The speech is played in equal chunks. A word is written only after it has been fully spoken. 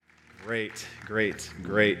Great.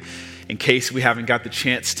 In case we haven't got the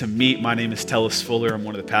chance to meet, my name is Tellis Fuller. I'm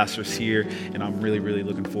one of the pastors here, and I'm really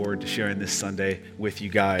looking forward to sharing this Sunday with you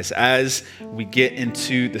guys. As we get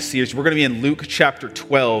into the series, we're going to be in Luke chapter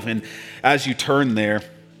 12, and as you turn there,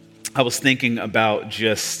 I was thinking about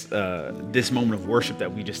just this moment of worship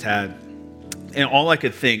that we just had, and all I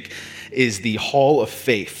could think is the Hall of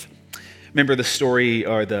Faith. Remember the story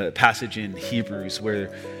or the passage in Hebrews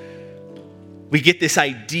where we get this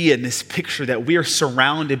idea and this picture that we are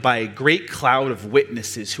surrounded by a great cloud of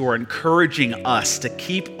witnesses who are encouraging us to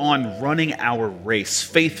keep on running our race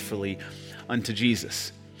faithfully unto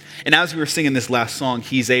Jesus. And as we were singing this last song,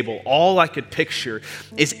 He's Able, all I could picture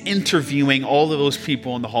is interviewing all of those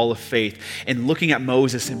people in the Hall of Faith and looking at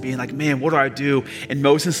Moses and being like, man, what do I do? And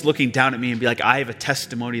Moses looking down at me and be like, I have a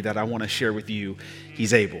testimony that I want to share with you.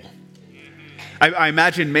 He's able. I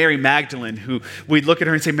imagine Mary Magdalene, who we'd look at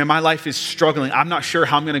her and say, man, my life is struggling. I'm not sure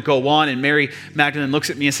how I'm going to go on. And Mary Magdalene looks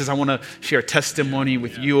at me and says, I want to share a testimony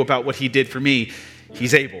with you about what he did for me.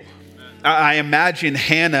 He's able. I imagine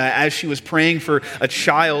Hannah as she was praying for a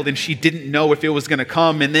child and she didn't know if it was going to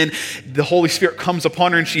come. And then the Holy Spirit comes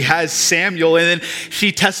upon her and she has Samuel. And then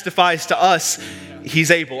she testifies to us, he's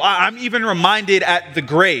able. I'm even reminded at the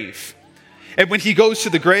grave. And when he goes to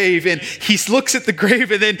the grave and he looks at the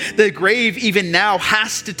grave, and then the grave even now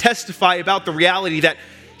has to testify about the reality that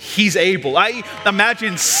he's able. I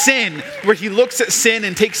imagine sin, where he looks at sin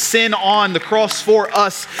and takes sin on the cross for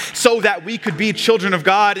us so that we could be children of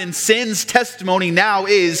God. And sin's testimony now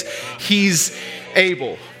is he's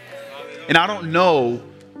able. And I don't know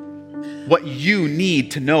what you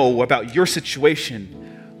need to know about your situation,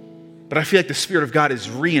 but I feel like the Spirit of God is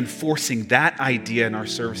reinforcing that idea in our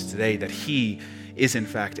service today, that He is in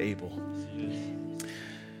fact able.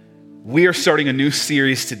 We are starting a new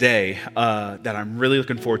series today that I'm really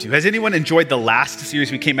looking forward to. Has anyone enjoyed the last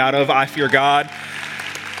series we came out of, I Fear God?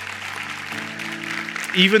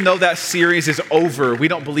 Even though that series is over, we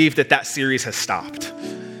don't believe that series has stopped.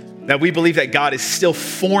 That we believe that God is still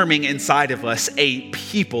forming inside of us a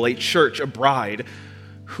people, a church, a bride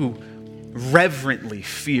who reverently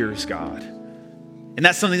fears God. And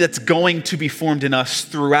that's something that's going to be formed in us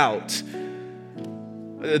throughout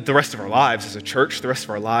the rest of our lives as a church, the rest of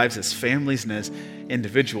our lives as families and as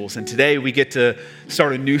individuals. And today we get to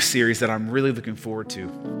start a new series that I'm really looking forward to.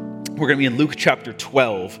 We're going to be in Luke chapter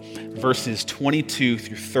 12, verses 22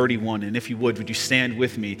 through 31. And if you would you stand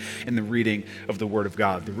with me in the reading of the Word of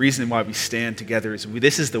God? The reason why we stand together is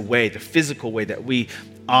this is the way, the physical way that we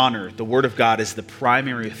honor the Word of God as the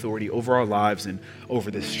primary authority over our lives and over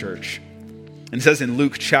this church. And it says in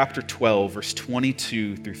Luke chapter 12, verse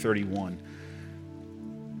 22 through 31.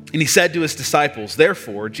 And he said to his disciples,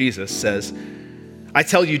 therefore, Jesus says, I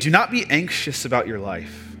tell you, do not be anxious about your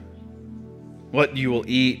life, what you will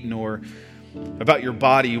eat, nor about your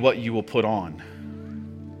body, what you will put on.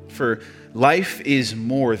 For life is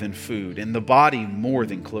more than food, and the body more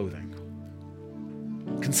than clothing.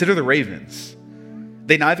 Consider the ravens.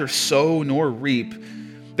 They neither sow nor reap.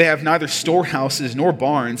 They have neither storehouses nor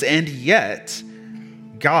barns, and yet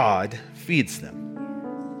God feeds them.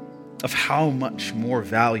 Of how much more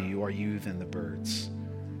value are you than the birds?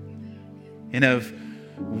 And of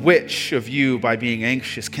which of you, by being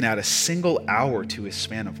anxious, can add a single hour to his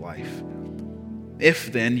span of life?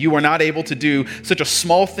 If then you are not able to do such a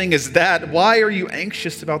small thing as that, why are you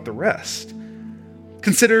anxious about the rest?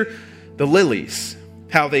 Consider the lilies,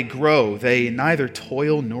 how they grow. They neither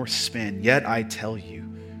toil nor spin. Yet I tell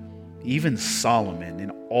you, even Solomon in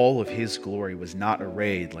all of his glory was not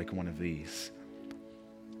arrayed like one of these.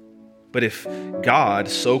 But if God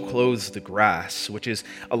so clothes the grass, which is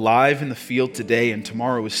alive in the field today and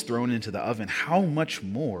tomorrow is thrown into the oven, how much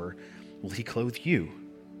more will he clothe you,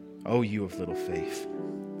 O you of little faith?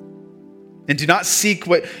 And do not seek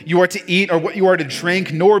what you are to eat or what you are to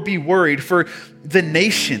drink, nor be worried, for the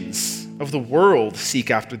nations of the world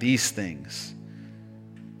seek after these things,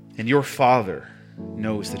 and your Father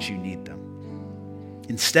knows that you need them.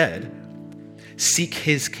 Instead, seek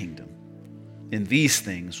his kingdom, and these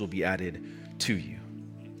things will be added to you.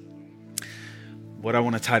 What I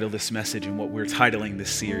want to title this message and what we're titling this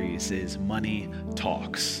series is Money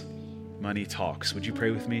Talks. Money Talks. Would you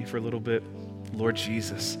pray with me for a little bit? Lord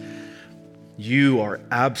Jesus, you are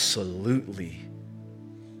absolutely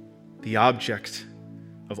the object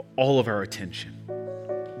of all of our attention.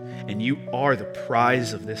 And you are the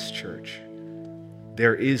prize of this church.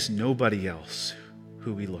 There is nobody else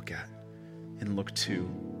who we look at and look to.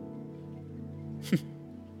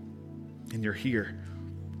 And you're here.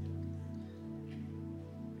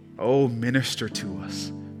 Oh, minister to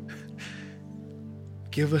us.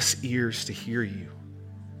 Give us ears to hear you.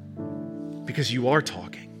 because you are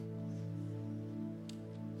talking.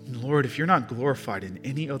 And Lord, if you're not glorified in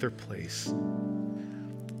any other place,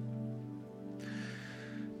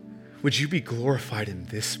 would you be glorified in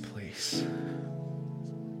this place?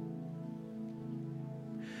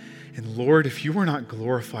 And Lord, if you are not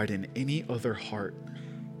glorified in any other heart,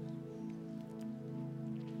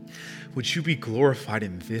 would you be glorified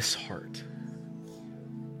in this heart?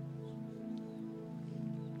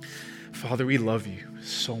 Father, we love you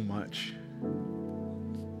so much.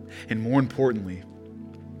 And more importantly,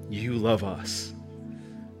 you love us.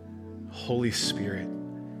 Holy Spirit,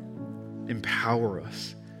 empower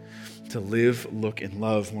us to live, look, and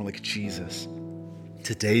love more like Jesus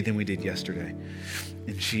today than we did yesterday.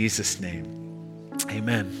 In Jesus' name,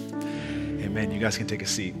 amen. Amen. You guys can take a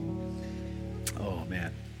seat. Oh,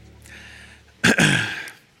 man.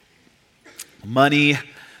 Money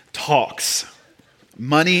Talks.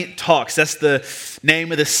 Money Talks. That's the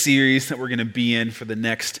name of the series that we're going to be in for the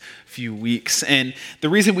next few weeks. And the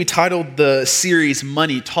reason we titled the series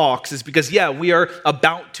Money Talks is because, we are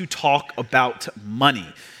about to talk about money.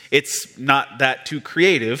 It's not that too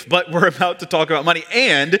creative, but we're about to talk about money.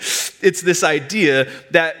 And it's this idea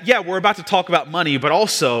that, we're about to talk about money, but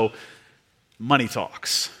also money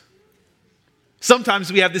talks.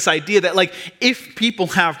 Sometimes we have this idea that, if people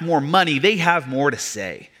have more money, they have more to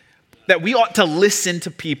say. That we ought to listen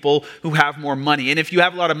to people who have more money. And if you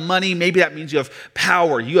have a lot of money, maybe that means you have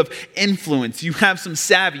power, you have influence, you have some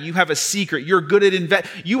savvy, you have a secret, you're good at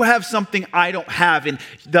you have something I don't have. And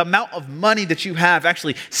the amount of money that you have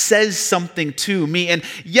actually says something to me. And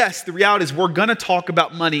yes, the reality is we're going to talk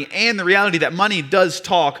about money, and the reality that money does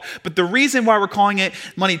talk. But the reason why we're calling it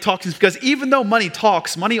Money Talks is because even though money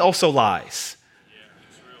talks, money also lies.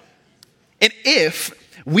 And if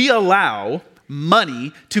we allow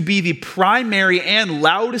money to be the primary and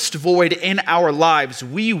loudest voice in our lives,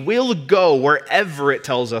 we will go wherever it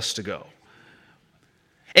tells us to go.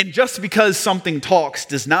 And just because something talks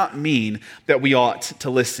does not mean that we ought to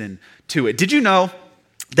listen to it. Did you know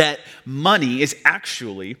that money is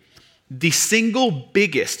actually the single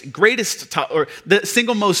biggest, greatest, or the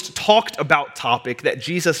single most talked about topic that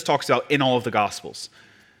Jesus talks about in all of the Gospels?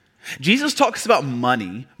 Jesus talks about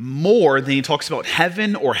money more than he talks about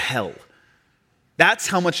heaven or hell. That's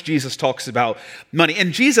how much Jesus talks about money.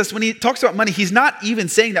 And Jesus, when he talks about money, he's not even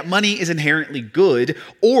saying that money is inherently good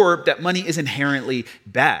or that money is inherently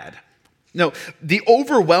bad. No, the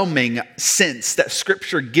overwhelming sense that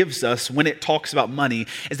Scripture gives us when it talks about money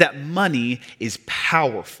is that money is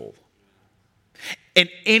powerful. And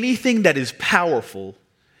anything that is powerful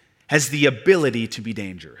has the ability to be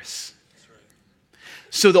dangerous.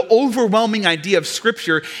 So the overwhelming idea of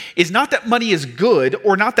Scripture is not that money is good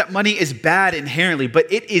or not that money is bad inherently,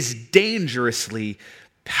 but it is dangerously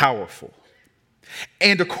powerful.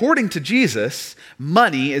 And according to Jesus,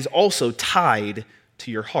 money is also tied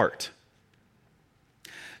to your heart.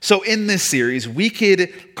 So in this series, we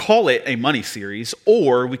could call it a money series,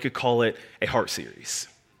 or we could call it a heart series.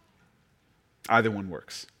 Either one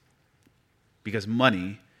works. Because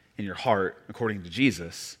money and your heart, according to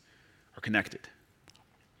Jesus, are connected.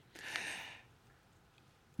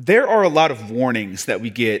 There are a lot of warnings that we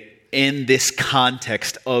get in this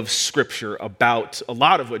context of Scripture about a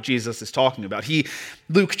lot of what Jesus is talking about.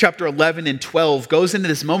 Luke chapter 11 and 12 goes into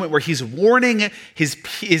this moment where he's warning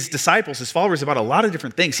his disciples, his followers, about a lot of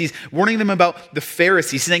different things. He's warning them about the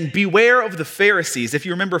Pharisees, saying, beware of the Pharisees. If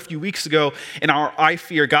you remember a few weeks ago in our I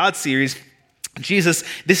Fear God series,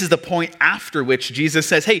 this is the point after which Jesus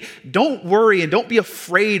says, hey, don't worry and don't be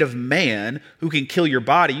afraid of man who can kill your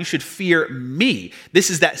body. You should fear me. This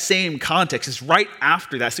is that same context. It's right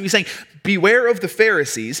after that. So he's saying, beware of the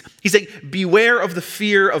Pharisees. He's saying, beware of the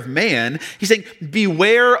fear of man. He's saying,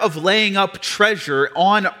 beware of laying up treasure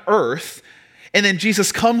on earth. And then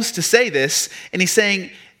Jesus comes to say this, and he's saying,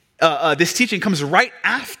 this teaching comes right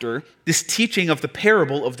after this teaching of the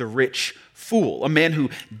parable of the rich fool, a man who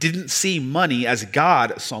didn't see money as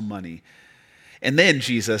God saw money. And then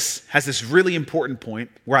Jesus has this really important point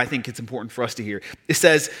where I think it's important for us to hear. It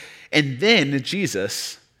says, and then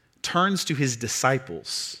Jesus turns to his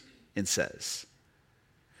disciples and says.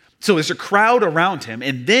 So there's a crowd around him,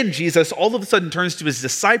 and then Jesus all of a sudden turns to his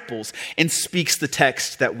disciples and speaks the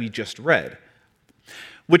text that we just read.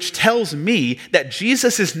 Which tells me that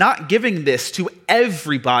Jesus is not giving this to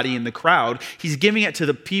everybody in the crowd. He's giving it to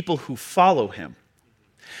the people who follow him.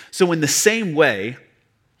 So in the same way,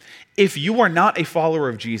 if you are not a follower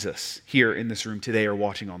of Jesus here in this room today or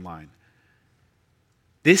watching online,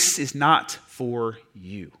 this is not for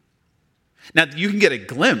you. Now, you can get a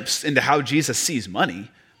glimpse into how Jesus sees money,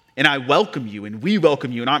 and I welcome you, and we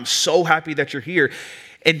welcome you, and I'm so happy that you're here.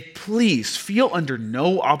 And please feel under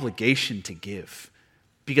no obligation to give,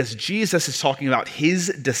 because Jesus is talking about his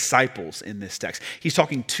disciples in this text. He's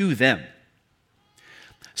talking to them.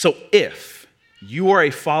 So if you are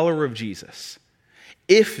a follower of Jesus,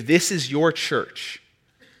 if this is your church,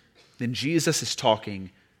 then Jesus is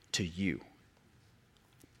talking to you.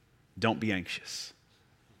 Don't be anxious.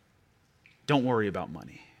 Don't worry about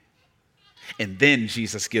money. And then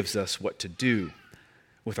Jesus gives us what to do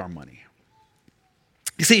with our money.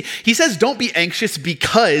 You see, he says don't be anxious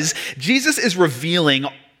because Jesus is revealing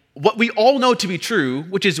what we all know to be true,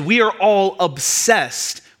 which is we are all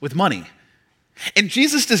obsessed with money. And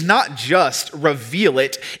Jesus does not just reveal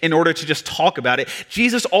it in order to just talk about it.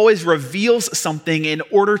 Jesus always reveals something in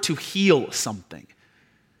order to heal something.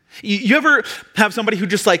 You ever have somebody who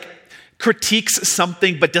just critiques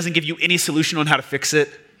something but doesn't give you any solution on how to fix it?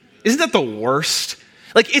 Isn't that the worst?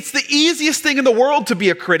 It's the easiest thing in the world to be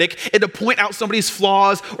a critic and to point out somebody's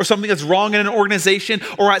flaws or something that's wrong in an organization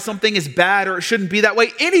or something is bad or it shouldn't be that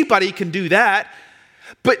way. Anybody can do that.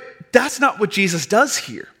 But that's not what Jesus does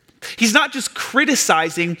here. He's not just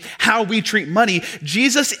criticizing how we treat money.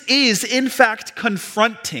 Jesus is, in fact,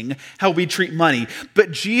 confronting how we treat money.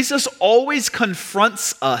 But Jesus always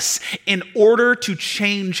confronts us in order to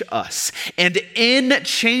change us. And in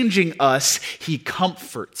changing us, he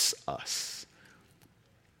comforts us.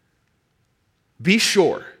 Be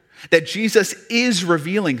sure that Jesus is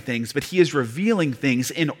revealing things, but he is revealing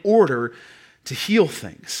things in order to heal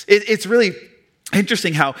things. It's really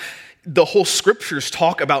interesting how the whole scriptures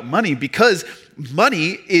talk about money, because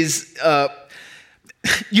money is,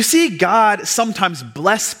 you see God sometimes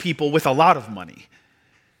bless people with a lot of money,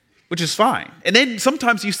 which is fine. And then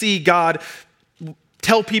sometimes you see God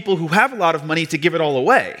tell people who have a lot of money to give it all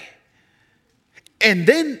away. And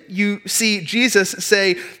then you see Jesus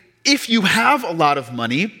say, if you have a lot of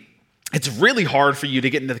money, it's really hard for you to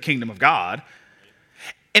get into the kingdom of God.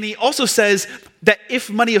 And he also says that if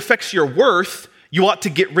money affects your worth, you ought to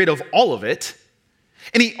get rid of all of it.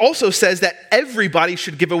 And he also says that everybody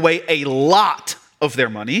should give away a lot of their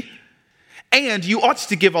money, and you ought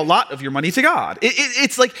to give a lot of your money to God.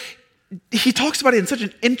 It's like he talks about it in such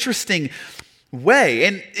an interesting way.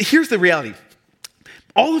 And here's the reality.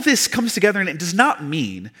 All of this comes together, and it does not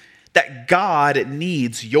mean that God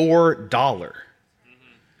needs your dollar.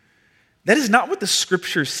 That is not what the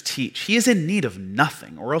scriptures teach. He is in need of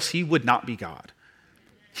nothing, or else he would not be God.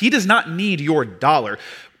 He does not need your dollar.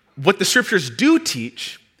 What the scriptures do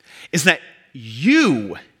teach is that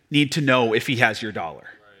you need to know if he has your dollar.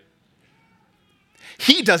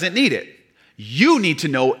 He doesn't need it. You need to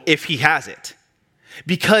know if he has it.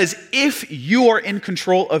 Because if you are in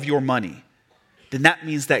control of your money, then that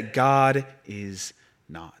means that God is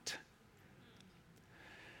not.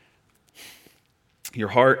 Your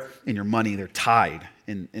heart and your money, they're tied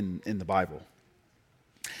in the Bible.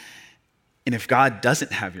 And if God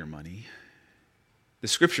doesn't have your money, the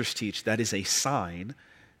scriptures teach that is a sign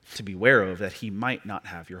to beware of that he might not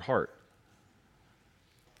have your heart.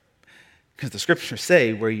 Because the scriptures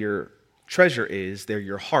say where your treasure is, there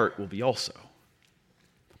your heart will be also.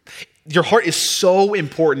 Your heart is so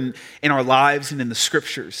important in our lives and in the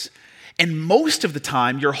scriptures. And most of the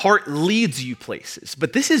time, your heart leads you places.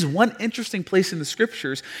 But this is one interesting place in the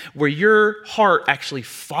scriptures where your heart actually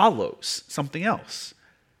follows something else.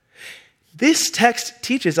 This text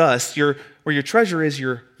teaches us where your treasure is,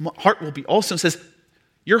 your heart will be also. It says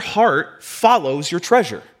your heart follows your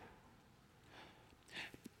treasure.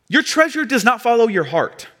 Your treasure does not follow your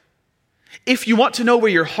heart. If you want to know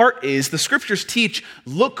where your heart is, the scriptures teach,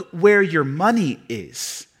 look where your money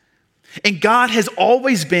is. And God has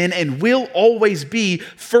always been and will always be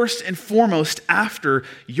first and foremost after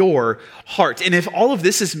your heart. And if all of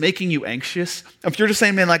this is making you anxious, if you're just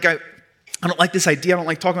saying, man, I don't like this idea. I don't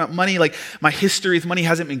like talking about money. My history with money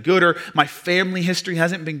hasn't been good, or my family history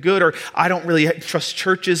hasn't been good, or I don't really trust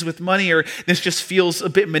churches with money, or this just feels a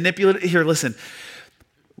bit manipulative. Here, listen.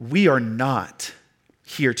 We are not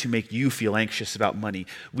here to make you feel anxious about money.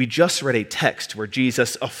 We just read a text where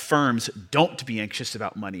Jesus affirms, don't be anxious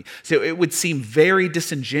about money. So it would seem very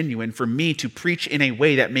disingenuous for me to preach in a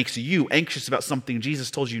way that makes you anxious about something Jesus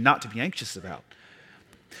told you not to be anxious about.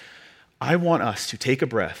 I want us to take a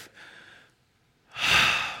breath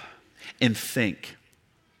and think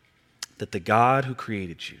that the God who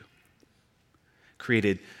created you,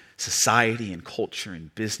 created society and culture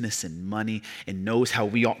and business and money and knows how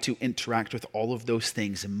we ought to interact with all of those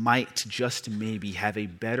things, might just maybe have a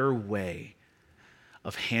better way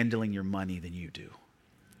of handling your money than you do.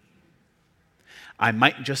 I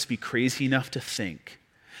might just be crazy enough to think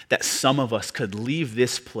that some of us could leave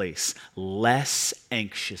this place less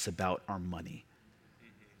anxious about our money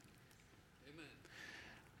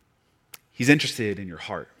He's interested in your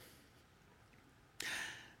heart.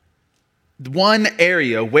 One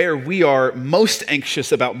area where we are most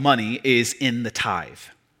anxious about money is in the tithe.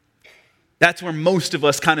 That's where most of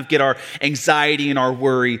us kind of get our anxiety and our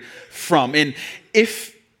worry from. And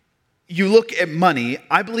if you look at money,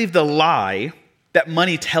 I believe the lie that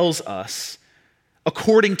money tells us,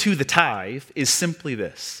 according to the tithe, is simply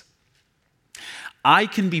this: I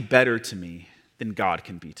can be better to me than God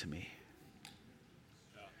can be to me.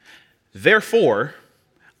 Therefore,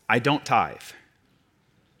 I don't tithe.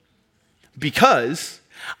 Because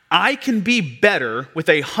I can be better with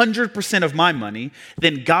 100% of my money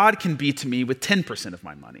than God can be to me with 10% of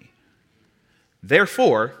my money.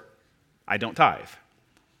 Therefore, I don't tithe.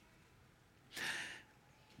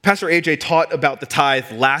 Pastor AJ taught about the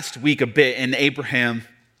tithe last week a bit in Abraham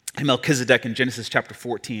and Melchizedek in Genesis chapter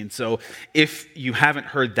 14. So if you haven't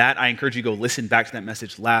heard that, I encourage you to go listen back to that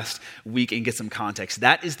message last week and get some context.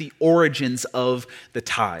 That is the origins of the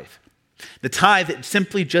tithe. The tithe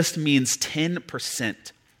simply just means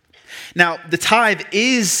 10%. Now, the tithe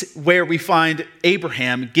is where we find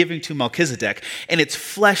Abraham giving to Melchizedek, and it's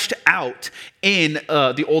fleshed out in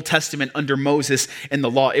the Old Testament under Moses and the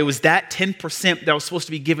law. It was that 10% that was supposed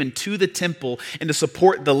to be given to the temple and to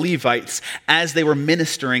support the Levites as they were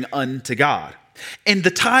ministering unto God. And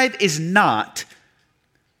the tithe is not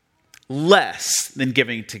less than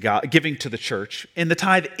giving to God, giving to the church, and the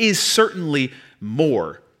tithe is certainly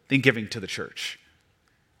more than giving to the church.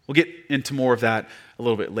 We'll get into more of that a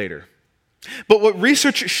little bit later. But what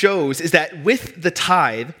research shows is that with the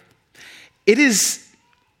tithe, it is,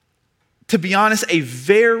 to be honest, a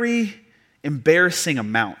very embarrassing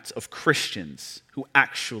amount of Christians who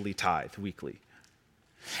actually tithe weekly.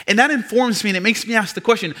 And that informs me, and it makes me ask the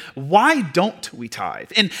question, why don't we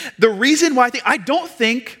tithe? And the reason why I don't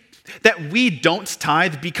think that we don't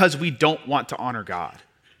tithe because we don't want to honor God.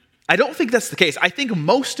 I don't think that's the case. I think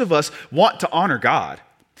most of us want to honor God.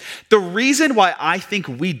 The reason why I think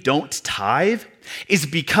we don't tithe is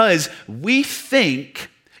because we think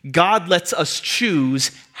God lets us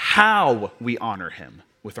choose how we honor him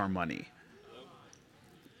with our money.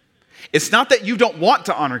 It's not that you don't want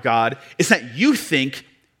to honor God, it's that you think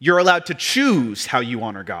you're allowed to choose how you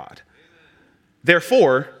honor God.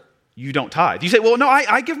 Therefore, you don't tithe. You say, well, no,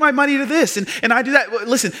 I give my money to this and I do that. Well,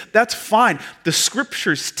 listen, that's fine. The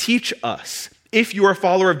scriptures teach us, if you're a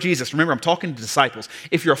follower of Jesus, remember, I'm talking to disciples.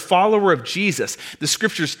 If you're a follower of Jesus, the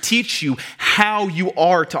scriptures teach you how you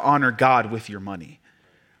are to honor God with your money.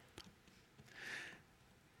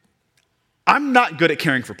 I'm not good at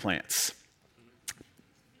caring for plants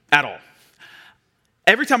at all.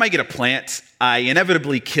 Every time I get a plant, I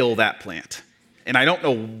inevitably kill that plant. And I don't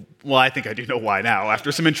know, well, I think I do know why now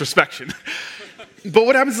after some introspection. But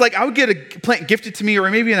what happens is, like, I would get a plant gifted to me, or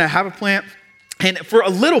maybe I have a plant, and for a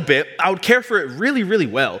little bit, I would care for it really, really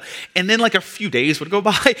well. And then like a few days would go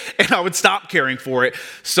by and I would stop caring for it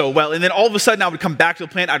so well. And then all of a sudden I would come back to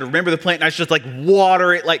the plant. I'd remember the plant and I'd just like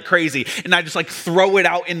water it like crazy. And I'd just like throw it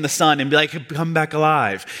out in the sun and be like, come back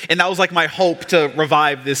alive. And that was like my hope to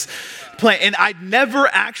revive this plant. And I'd never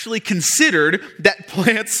actually considered that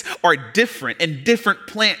plants are different and different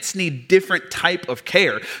plants need different type of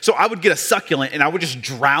care. So I would get a succulent and I would just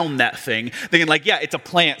drown that thing, thinking like, yeah, it's a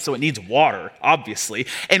plant, so it needs water, obviously.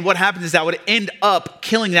 And what happens is I would end up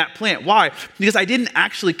killing that plant. Why? Because I didn't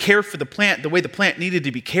actually care for the plant the way the plant needed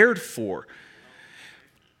to be cared for.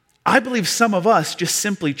 I believe some of us just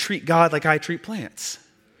simply treat God like I treat plants.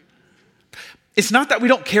 It's not that we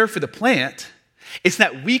don't care for the plant. It's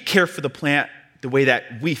that we care for the plant the way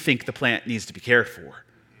that we think the plant needs to be cared for.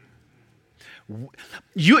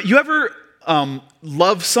 You ever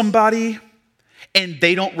love somebody and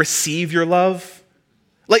they don't receive your love?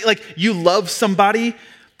 Like you love somebody,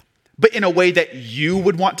 but in a way that you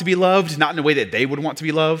would want to be loved, not in a way that they would want to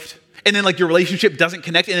be loved. And then like your relationship doesn't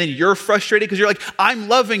connect, and then you're frustrated because you're like, I'm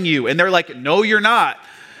loving you. And they're like, no, you're not.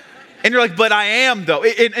 And you're like, but I am though.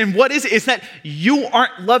 And what is it? It's that you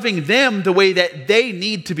aren't loving them the way that they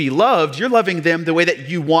need to be loved. You're loving them the way that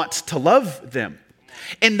you want to love them.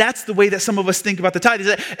 And that's the way that some of us think about the tithe. Is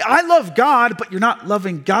that I love God, but you're not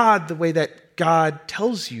loving God the way that God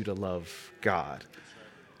tells you to love God.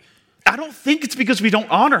 I don't think it's because we don't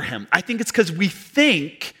honor him. I think it's because we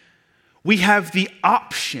think we have the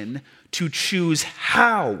option to choose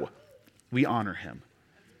how we honor him.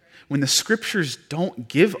 When the scriptures don't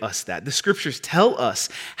give us that. The scriptures tell us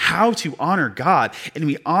how to honor God, and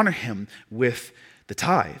we honor him with the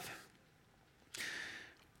tithe.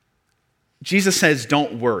 Jesus says,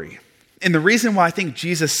 don't worry. And the reason why I think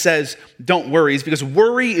Jesus says, don't worry, is because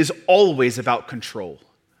worry is always about control.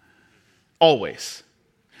 Always.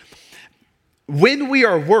 when we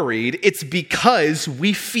are worried, it's because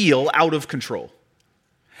we feel out of control.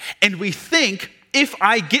 And we think, if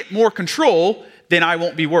I get more control, then I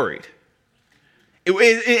won't be worried.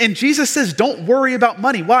 And Jesus says, don't worry about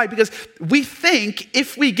money. Why? Because we think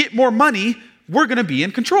if we get more money, we're going to be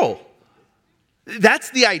in control. That's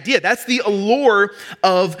the idea. That's the allure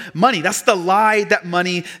of money. That's the lie that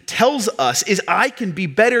money tells us, is I can be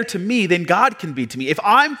better to me than God can be to me. If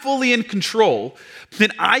I'm fully in control,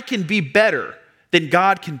 then I can be better than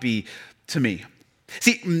God can be to me.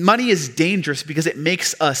 See, money is dangerous because it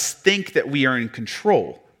makes us think that we are in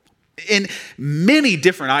control. And many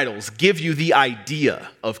different idols give you the idea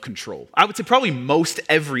of control. I would say probably most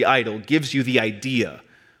every idol gives you the idea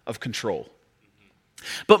of control.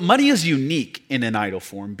 But money is unique in an idol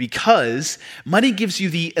form because money gives you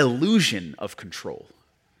the illusion of control.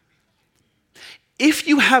 If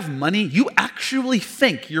you have money, you actually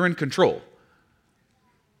think you're in control.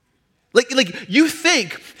 Like you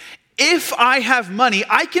think, if I have money,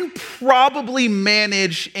 I can probably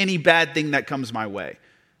manage any bad thing that comes my way.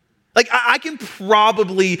 Like I can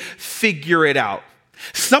probably figure it out.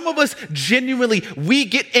 Some of us genuinely, we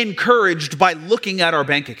get encouraged by looking at our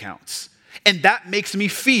bank accounts. And that makes me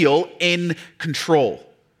feel in control.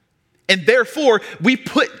 And therefore, we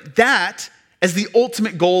put that as the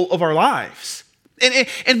ultimate goal of our lives.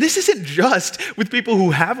 And this isn't just with people who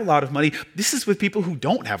have a lot of money. This is with people who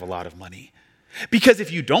don't have a lot of money. Because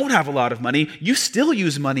if you don't have a lot of money, you still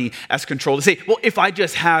use money as control to say, well, if I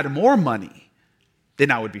just had more money, then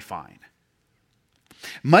I would be fine.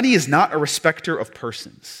 Money is not a respecter of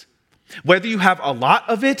persons. Whether you have a lot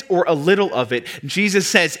of it or a little of it, Jesus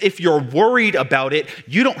says, if you're worried about it,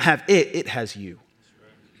 you don't have it, it has you.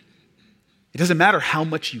 It doesn't matter how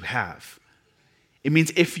much you have. It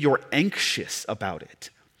means if you're anxious about it,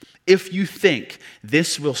 if you think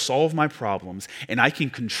this will solve my problems and I can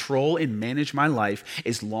control and manage my life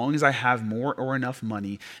as long as I have more or enough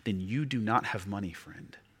money, then you do not have money,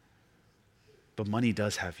 friend. But money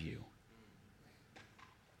does have you.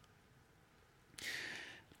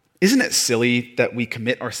 Isn't it silly that we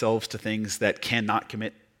commit ourselves to things that cannot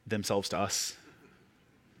commit themselves to us?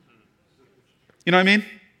 You know what I mean?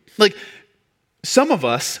 Like, some of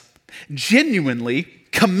us genuinely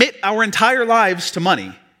commit our entire lives to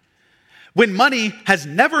money when money has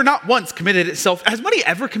never, not once, committed itself. Has money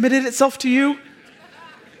ever committed itself to you?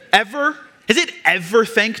 Ever? Has it ever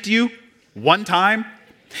thanked you one time?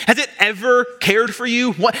 Has it ever cared for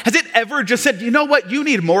you? Has it ever just said, you know what, you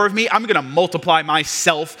need more of me, I'm going to multiply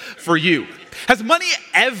myself for you? Has money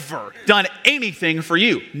ever done anything for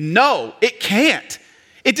you? No, it can't.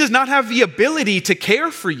 It does not have the ability to care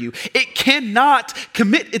for you. It cannot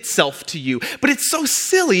commit itself to you. But it's so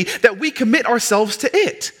silly that we commit ourselves to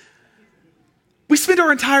it. We spend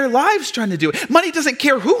our entire lives trying to do it. Money doesn't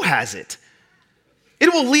care who has it.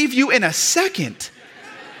 It will leave you in a second.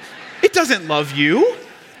 It doesn't love you.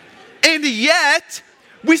 And yet,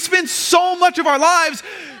 we spend so much of our lives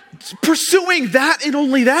pursuing that and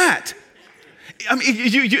only that. I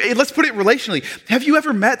mean, let's put it relationally. Have you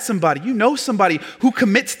ever met somebody, you know somebody who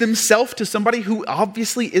commits themselves to somebody who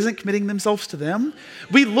obviously isn't committing themselves to them?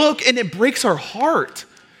 We look and it breaks our heart.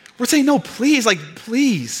 We're saying, no,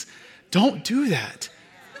 please, don't do that.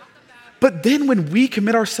 But then when we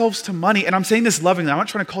commit ourselves to money, and I'm saying this lovingly, I'm not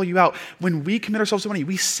trying to call you out. When we commit ourselves to money,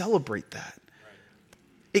 we celebrate that.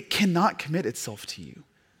 It cannot commit itself to you.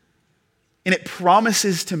 And it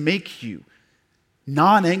promises to make you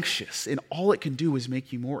non-anxious. And all it can do is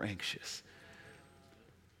make you more anxious.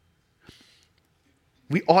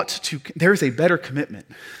 There is a better commitment.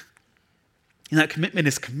 And that commitment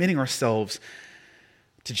is committing ourselves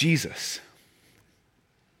to Jesus.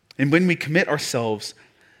 And when we commit ourselves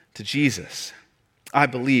to Jesus, I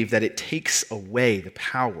believe that it takes away the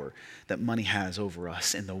power that money has over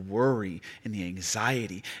us and the worry and the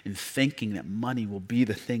anxiety and thinking that money will be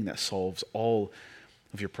the thing that solves all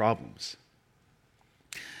of your problems.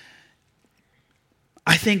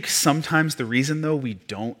 I think sometimes the reason, though, we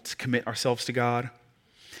don't commit ourselves to God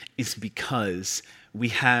is because we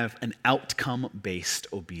have an outcome-based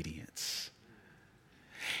obedience.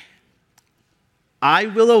 I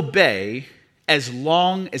will obey as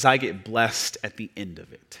long as I get blessed at the end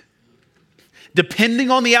of it. Depending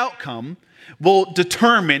on the outcome will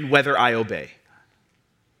determine whether I obey.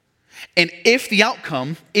 And if the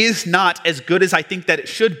outcome is not as good as I think that it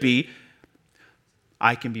should be,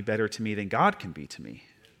 I can be better to me than God can be to me.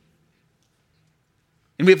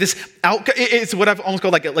 And we have this outcome. It's what I've almost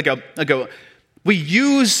called we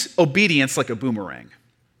use obedience like a boomerang.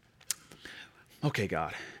 Okay,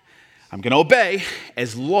 God, I'm going to obey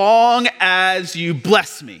as long as you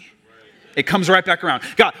bless me. It comes right back around.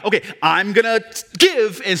 God, okay, I'm going to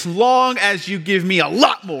give as long as you give me a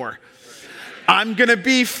lot more. I'm going to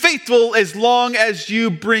be faithful as long as you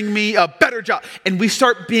bring me a better job. And we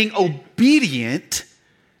start being obedient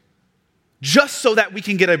just so that we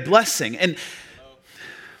can get a blessing. And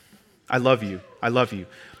I love you. I love you.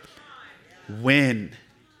 When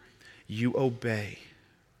you obey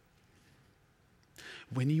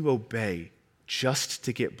just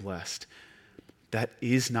to get blessed, that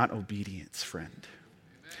is not obedience, friend.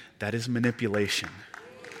 That is manipulation.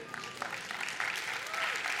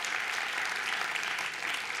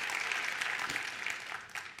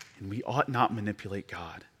 And we ought not manipulate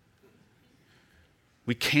God.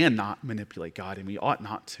 We cannot manipulate God, and we ought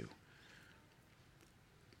not to.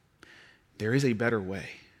 There is a better way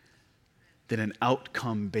than an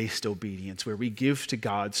outcome-based obedience where we give to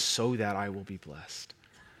God so that I will be blessed.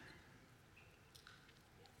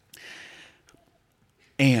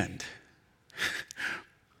 And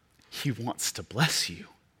he wants to bless you.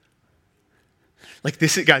 Like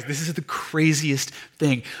this, guys, this is the craziest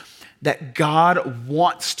thing. That God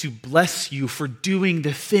wants to bless you for doing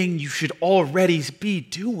the thing you should already be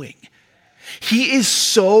doing. He is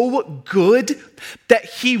so good that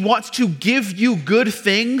he wants to give you good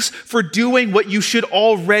things for doing what you should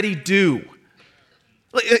already do.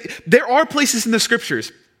 There are places in the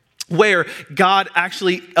scriptures where God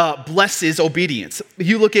actually blesses obedience.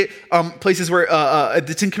 You look at places where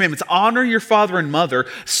the Ten Commandments, honor your father and mother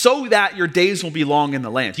so that your days will be long in the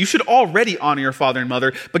land. You should already honor your father and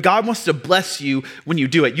mother, but God wants to bless you when you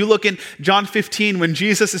do it. You look in John 15 when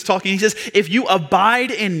Jesus is talking, he says, if you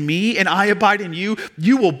abide in me and I abide in you,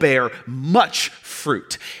 you will bear much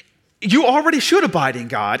fruit. You already should abide in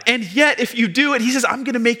God. And yet, if you do it, he says, I'm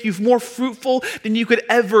going to make you more fruitful than you could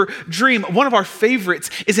ever dream. One of our favorites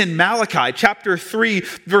is in Malachi chapter 3,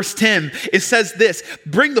 verse 10. It says this,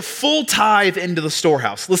 bring the full tithe into the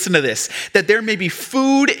storehouse. Listen to this, that there may be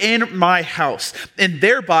food in my house, and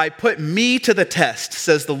thereby put me to the test,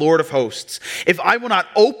 says the Lord of hosts. If I will not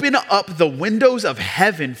open up the windows of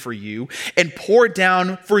heaven for you and pour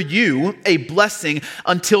down for you a blessing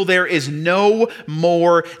until there is no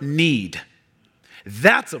more need.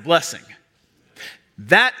 That's a blessing.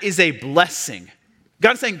 That is a blessing.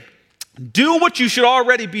 God is saying, do what you should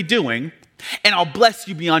already be doing, and I'll bless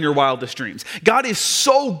you beyond your wildest dreams. God is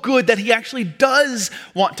so good that he actually does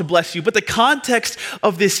want to bless you. But the context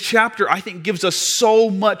of this chapter, I think, gives us so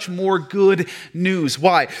much more good news.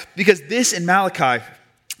 Why? Because this in Malachi,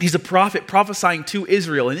 he's a prophet prophesying to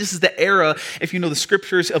Israel. And this is the era, if you know the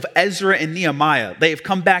scriptures, of Ezra and Nehemiah. They have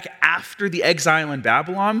come back after the exile in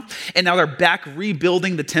Babylon. And now they're back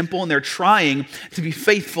rebuilding the temple. And they're trying to be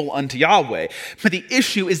faithful unto Yahweh. But the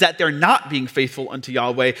issue is that they're not being faithful unto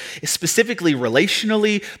Yahweh, specifically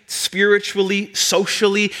relationally, spiritually,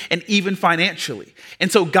 socially, and even financially.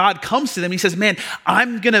 And so God comes to them. He says, man,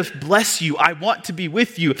 I'm going to bless you. I want to be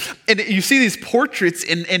with you. And you see these portraits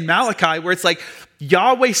in Malachi where it's like,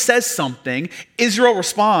 Yahweh says something, Israel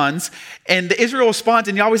responds, and Israel responds,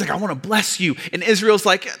 and Yahweh's like, I want to bless you. And Israel's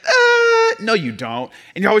like, no, you don't.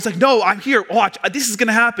 And Yahweh's like, no, I'm here. Watch, this is going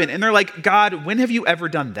to happen. And they're like, God, when have you ever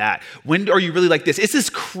done that? When are you really like this? It's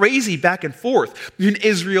this crazy back and forth between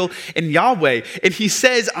Israel and Yahweh. And he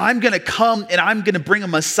says, I'm going to come and I'm going to bring a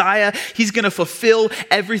Messiah. He's going to fulfill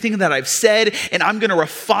everything that I've said, and I'm going to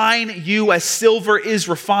refine you as silver is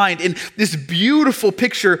refined. In this beautiful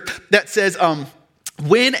picture that says,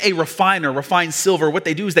 when a refiner refines silver, what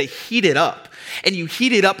they do is they heat it up. And you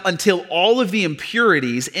heat it up until all of the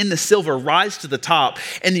impurities in the silver rise to the top.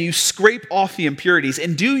 And then you scrape off the impurities.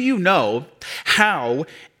 And do you know how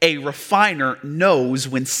a refiner knows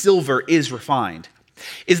when silver is refined?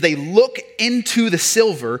 Is they look into the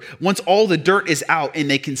silver once all the dirt is out and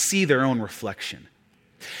they can see their own reflection.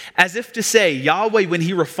 As if to say, Yahweh, when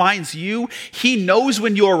he refines you, he knows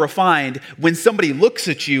when you're refined when somebody looks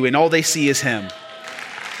at you and all they see is him.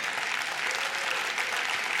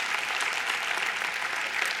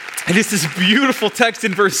 And it's this beautiful text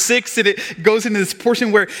in verse 6, and it goes into this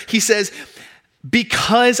portion where he says,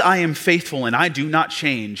 because I am faithful and I do not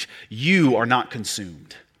change, you are not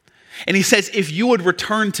consumed. And he says, if you would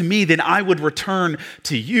return to me, then I would return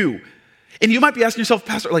to you. And you might be asking yourself,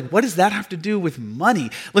 Pastor, like, what does that have to do with money?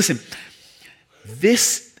 Listen,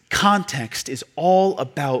 this context is all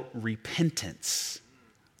about repentance.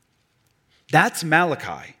 That's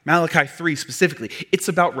Malachi 3 specifically. It's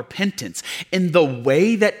about repentance. And the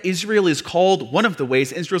way that Israel is called, one of the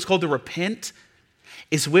ways Israel is called to repent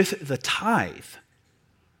is with the tithe.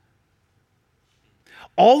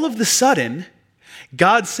 All of the sudden,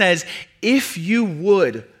 God says, if you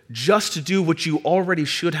would just do what you already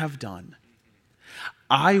should have done,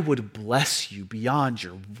 I would bless you beyond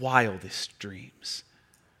your wildest dreams.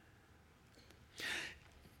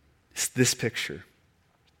 It's this picture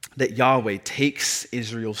that Yahweh takes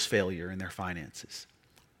Israel's failure in their finances.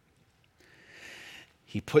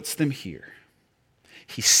 He puts them here.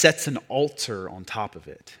 He sets an altar on top of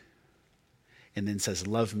it and then says,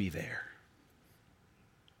 love me there.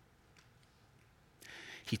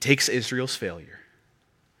 He takes Israel's failure,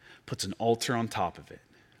 puts an altar on top of it,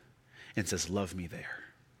 and says, love me there.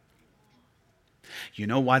 You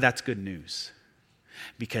know why that's good news?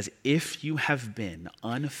 Because if you have been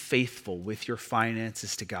unfaithful with your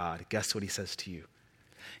finances to God, guess what he says to you?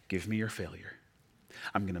 Give me your failure.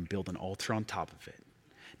 I'm going to build an altar on top of it.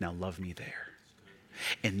 Now love me there.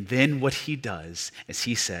 And then what he does is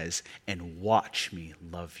he says, and watch me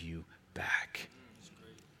love you back.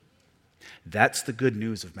 That's the good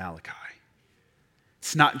news of Malachi.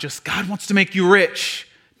 It's not just God wants to make you rich.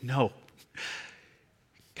 No.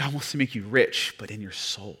 God wants to make you rich, but in your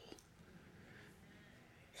soul.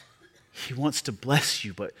 He wants to bless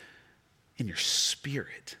you, but in your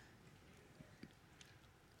spirit.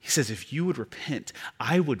 He says, if you would repent,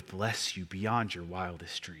 I would bless you beyond your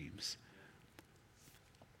wildest dreams.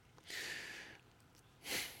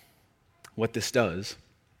 What this does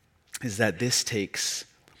is that this takes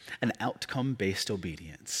an outcome-based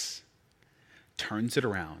obedience, turns it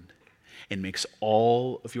around, and makes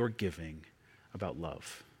all of your giving about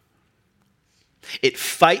love. It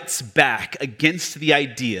fights back against the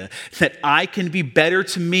idea that I can be better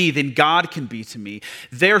to me than God can be to me.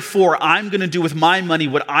 Therefore, I'm going to do with my money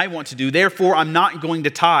what I want to do. Therefore, I'm not going to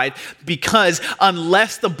tithe because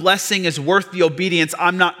unless the blessing is worth the obedience,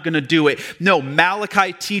 I'm not going to do it. No,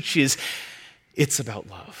 Malachi teaches it's about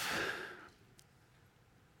love.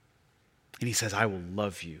 And he says, I will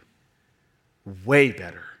love you way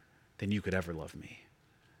better than you could ever love me.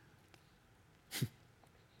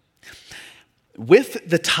 With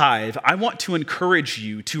the tithe, I want to encourage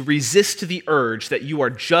you to resist the urge that you are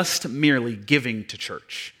just merely giving to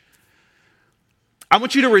church. I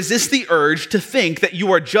want you to resist the urge to think that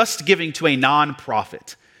you are just giving to a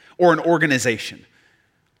nonprofit or an organization.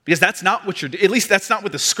 Because that's not what at least that's not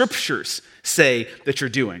what the scriptures say that you're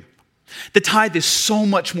doing. The tithe is so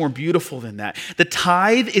much more beautiful than that. The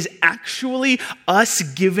tithe is actually us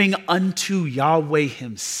giving unto Yahweh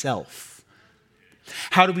himself.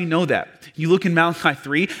 How do we know that? You look in Malachi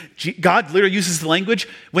 3, God literally uses the language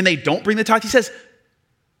when they don't bring the tithe. He says,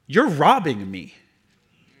 you're robbing me.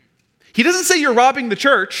 He doesn't say you're robbing the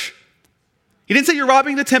church. He didn't say you're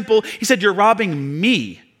robbing the temple. He said you're robbing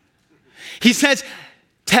me. He says,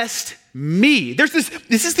 test me. This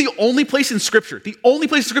is the only place in Scripture,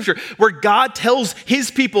 where God tells his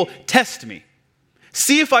people, test me.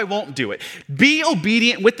 See if I won't do it. Be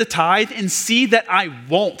obedient with the tithe and see that I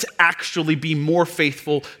won't actually be more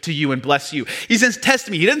faithful to you and bless you. He says, test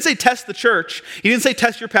me. He didn't say test the church. He didn't say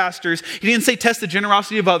test your pastors. He didn't say test the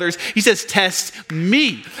generosity of others. He says, test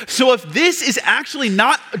me. So if this is actually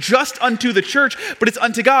not just unto the church, but it's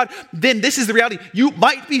unto God, then this is the reality. You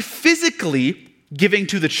might be physically giving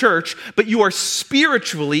to the church, but you are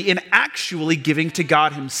spiritually and actually giving to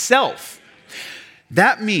God himself.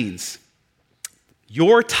 That means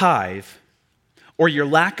your tithe, or your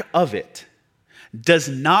lack of it, does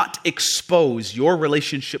not expose your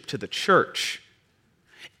relationship to the church.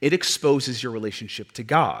 It exposes your relationship to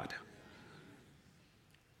God.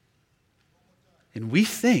 And we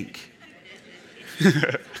think,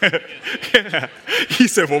 he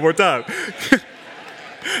said one more time.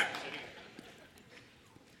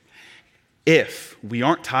 If we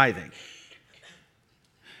aren't tithing,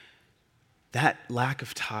 that lack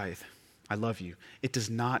of tithe, I love you, it does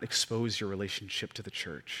not expose your relationship to the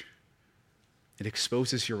church. It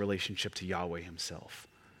exposes your relationship to Yahweh himself.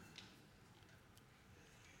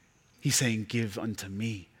 He's saying, give unto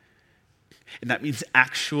me. And that means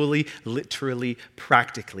actually, literally,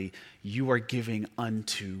 practically, you are giving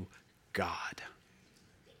unto God.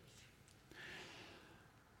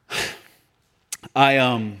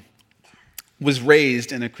 I was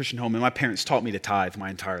raised in a Christian home, and my parents taught me to tithe my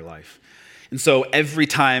entire life. And so every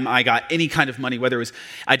time I got any kind of money, whether it was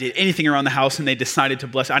I did anything around the house and they decided to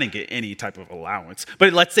bless, I didn't get any type of allowance,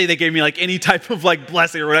 but let's say they gave me like any type of like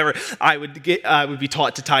blessing or whatever, I would be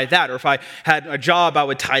taught to tithe that. Or if I had a job, I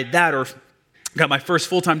would tithe that. Or got my first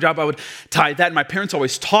full-time job, I would tithe that. And my parents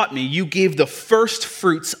always taught me, you give the first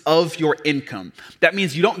fruits of your income. That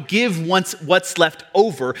means you don't give what's left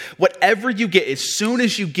over. Whatever you get, as soon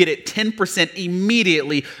as you get it, 10%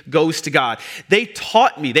 immediately goes to God. They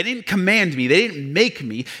taught me, they didn't command me, they didn't make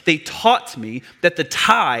me. They taught me that the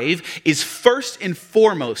tithe is first and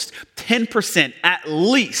foremost 10% at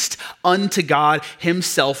least unto God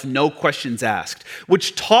himself, no questions asked,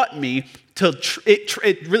 which taught me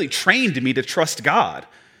it really trained me to trust God.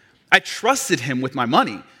 I trusted him with my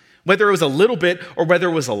money, whether it was a little bit or whether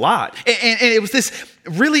it was a lot. And it was this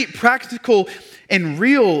really practical and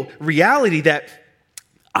real reality that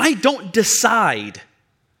I don't decide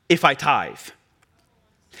if I tithe.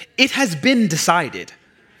 It has been decided.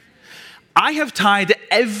 I have tithed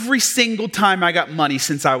every single time I got money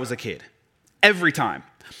since I was a kid. Every time.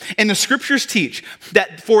 And the scriptures teach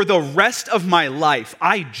that for the rest of my life,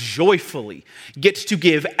 I joyfully get to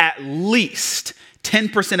give at least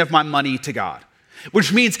 10% of my money to God.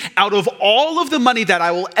 Which means out of all of the money that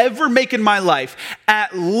I will ever make in my life,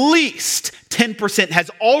 at least 10% has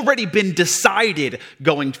already been decided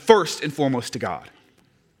going first and foremost to God.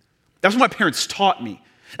 That's what my parents taught me.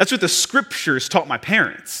 That's what the scriptures taught my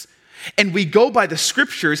parents. And we go by the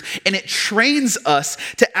scriptures, and it trains us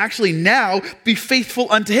to actually now be faithful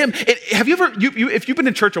unto him. Have you ever, if you've been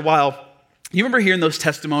in church a while, you remember hearing those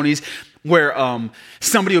testimonies where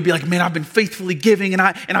somebody would be like, man, I've been faithfully giving, and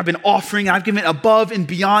I've been offering, and I've given above and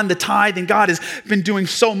beyond the tithe, and God has been doing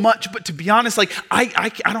so much. But to be honest, like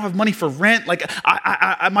I don't have money for rent. Like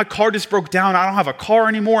my car just broke down. I don't have a car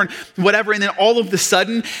anymore, and whatever. And then all of a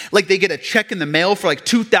sudden, like they get a check in the mail for like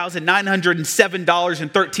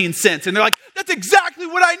 $2,907.13, and they're like, that's exactly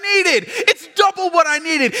what I needed. It's double what I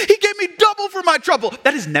needed. He gave me double for my trouble.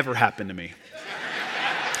 That has never happened to me.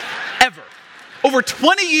 Ever. Over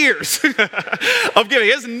 20 years of giving.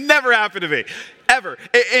 It's never happened to me, ever.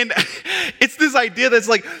 And it's this idea that's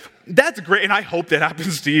like, that's great, and I hope that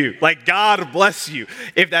happens to you. Like, God bless you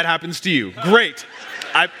if that happens to you. Great.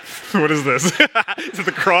 What is this? Is it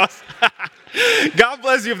the cross? God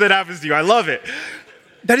bless you if that happens to you. I love it.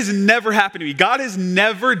 That has never happened to me. God has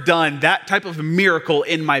never done that type of miracle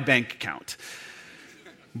in my bank account.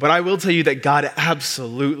 But I will tell you that God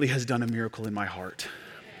absolutely has done a miracle in my heart.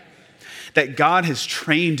 That God has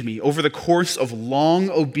trained me over the course of long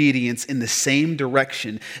obedience in the same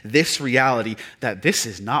direction, this reality that this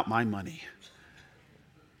is not my money.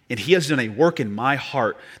 And he has done a work in my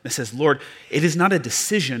heart that says, Lord, it is not a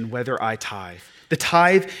decision whether I tithe. The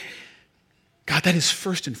tithe, God, that is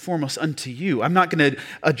first and foremost unto you. I'm not going to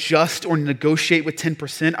adjust or negotiate with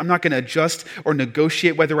 10%. I'm not going to adjust or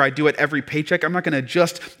negotiate whether I do it every paycheck. I'm not going to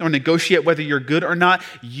adjust or negotiate whether you're good or not.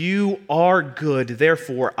 You are good.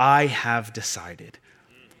 Therefore, I have decided.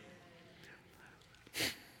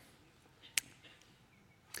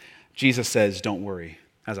 Jesus says, don't worry,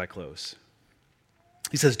 as I close.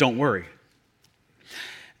 He says, don't worry.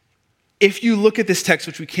 If you look at this text,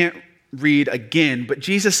 which we can't read again, but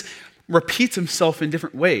Jesus repeats himself in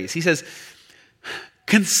different ways. He says,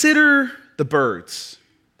 consider the birds,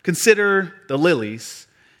 consider the lilies,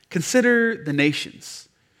 consider the nations.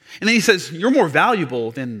 And then he says, you're more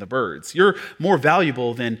valuable than the birds. You're more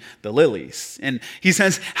valuable than the lilies. And he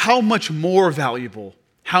says, how much more valuable,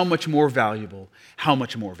 how much more valuable, how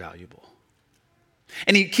much more valuable.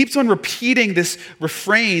 And he keeps on repeating this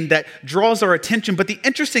refrain that draws our attention. But the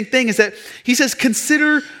interesting thing is that he says,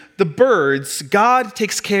 consider the birds, God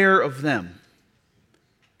takes care of them.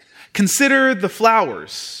 Consider the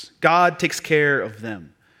flowers, God takes care of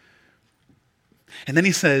them. And then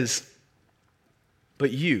he says,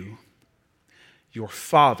 but you, your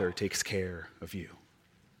Father takes care of you.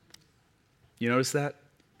 You notice that?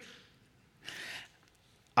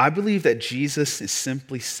 I believe that Jesus is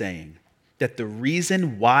simply saying that the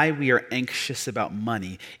reason why we are anxious about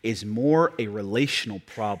money is more a relational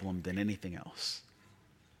problem than anything else.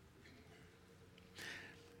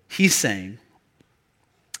 He's saying,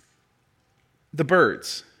 the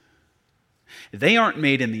birds, they aren't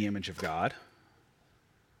made in the image of God,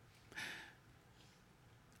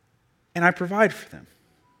 and I provide for them.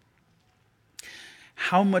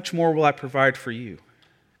 How much more will I provide for you?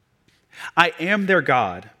 I am their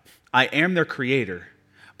God, I am their creator,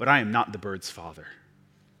 but I am not the bird's father.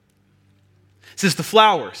 It says the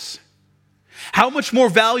flowers, how much more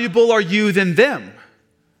valuable are you than them?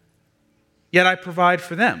 Yet I provide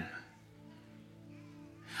for them.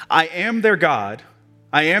 I am their God,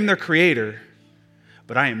 I am their creator,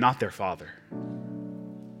 but I am not their father.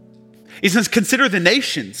 He says, consider the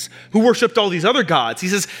nations who worshiped all these other gods. He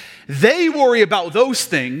says, they worry about those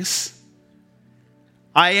things.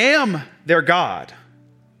 I am their God,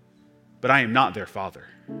 but I am not their father.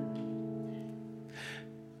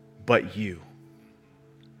 But you,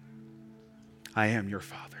 I am your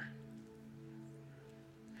father.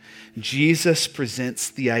 Jesus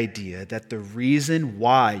presents the idea that the reason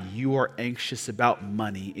why you are anxious about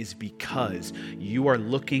money is because you are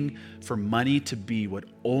looking for money to be what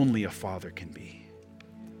only a father can be.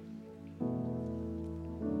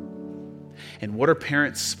 And what are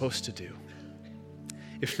parents supposed to do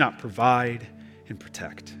if not provide and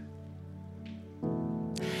protect?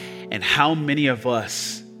 And how many of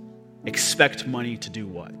us expect money to do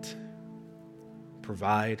what?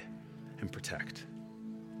 Provide and protect.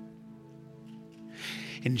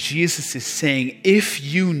 And Jesus is saying, if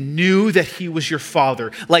you knew that he was your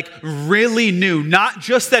father, like really knew, not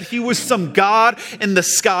just that he was some God in the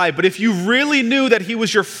sky, but if you really knew that he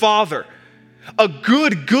was your father, a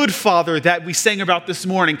good father that we sang about this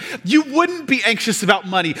morning, you wouldn't be anxious about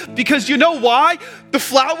money, because you know why? The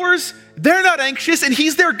flowers, they're not anxious and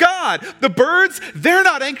he's their God. The birds, they're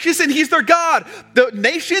not anxious and he's their God. The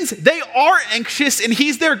nations, they are anxious and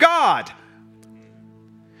he's their God.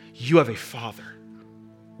 You have a father.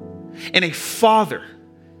 And a father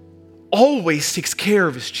always takes care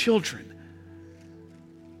of his children.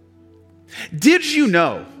 Did you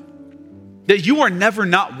know that you are never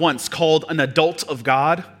not once called an adult of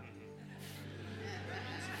God?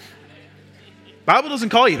 Bible doesn't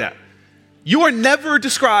call you that. You are never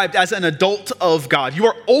described as an adult of God. You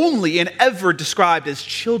are only and ever described as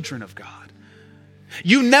children of God.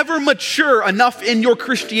 You never mature enough in your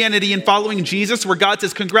Christianity and following Jesus where God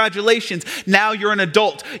says, congratulations, now you're an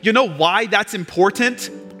adult. You know why that's important?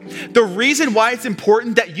 The reason why it's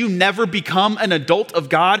important that you never become an adult of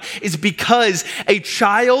God is because a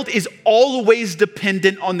child is always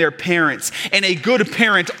dependent on their parents, and a good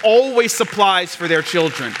parent always supplies for their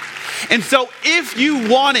children. And so if you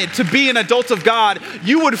wanted to be an adult of God,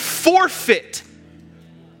 you would forfeit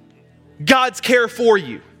God's care for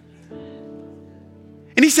you.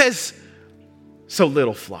 And he says, so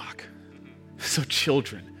little flock, so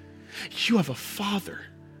children, you have a father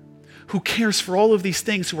who cares for all of these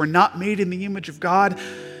things, who are not made in the image of God,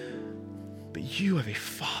 but you have a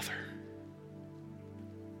father.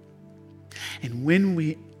 And when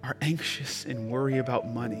we are anxious and worry about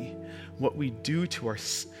money, what we do to our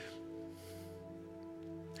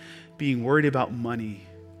being worried about money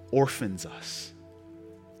orphans us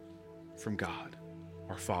from God,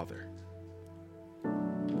 our Father.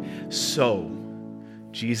 So,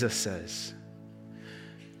 Jesus says,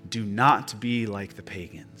 do not be like the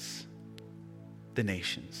pagans, the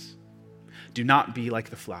nations. Do not be like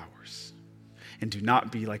the flowers, and do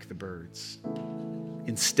not be like the birds.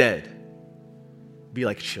 Instead, be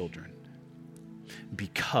like children.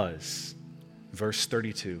 Because, verse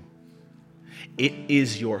 32, it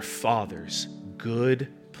is your Father's good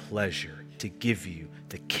pleasure to give you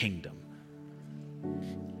the kingdom.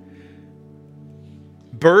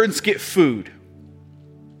 Birds get food.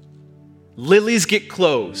 Lilies get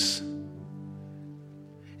clothes.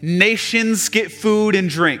 Nations get food and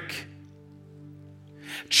drink.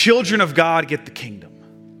 Children of God get the kingdom.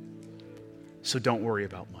 So don't worry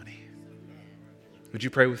about money. Would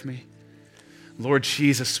you pray with me? Lord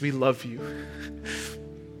Jesus, we love you.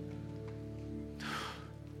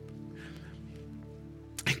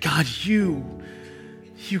 And God, you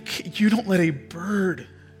don't let a bird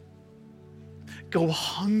go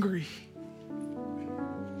hungry.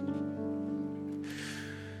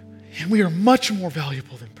 And we are much more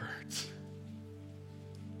valuable than birds.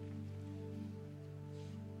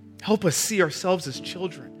 Help us see ourselves as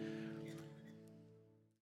children.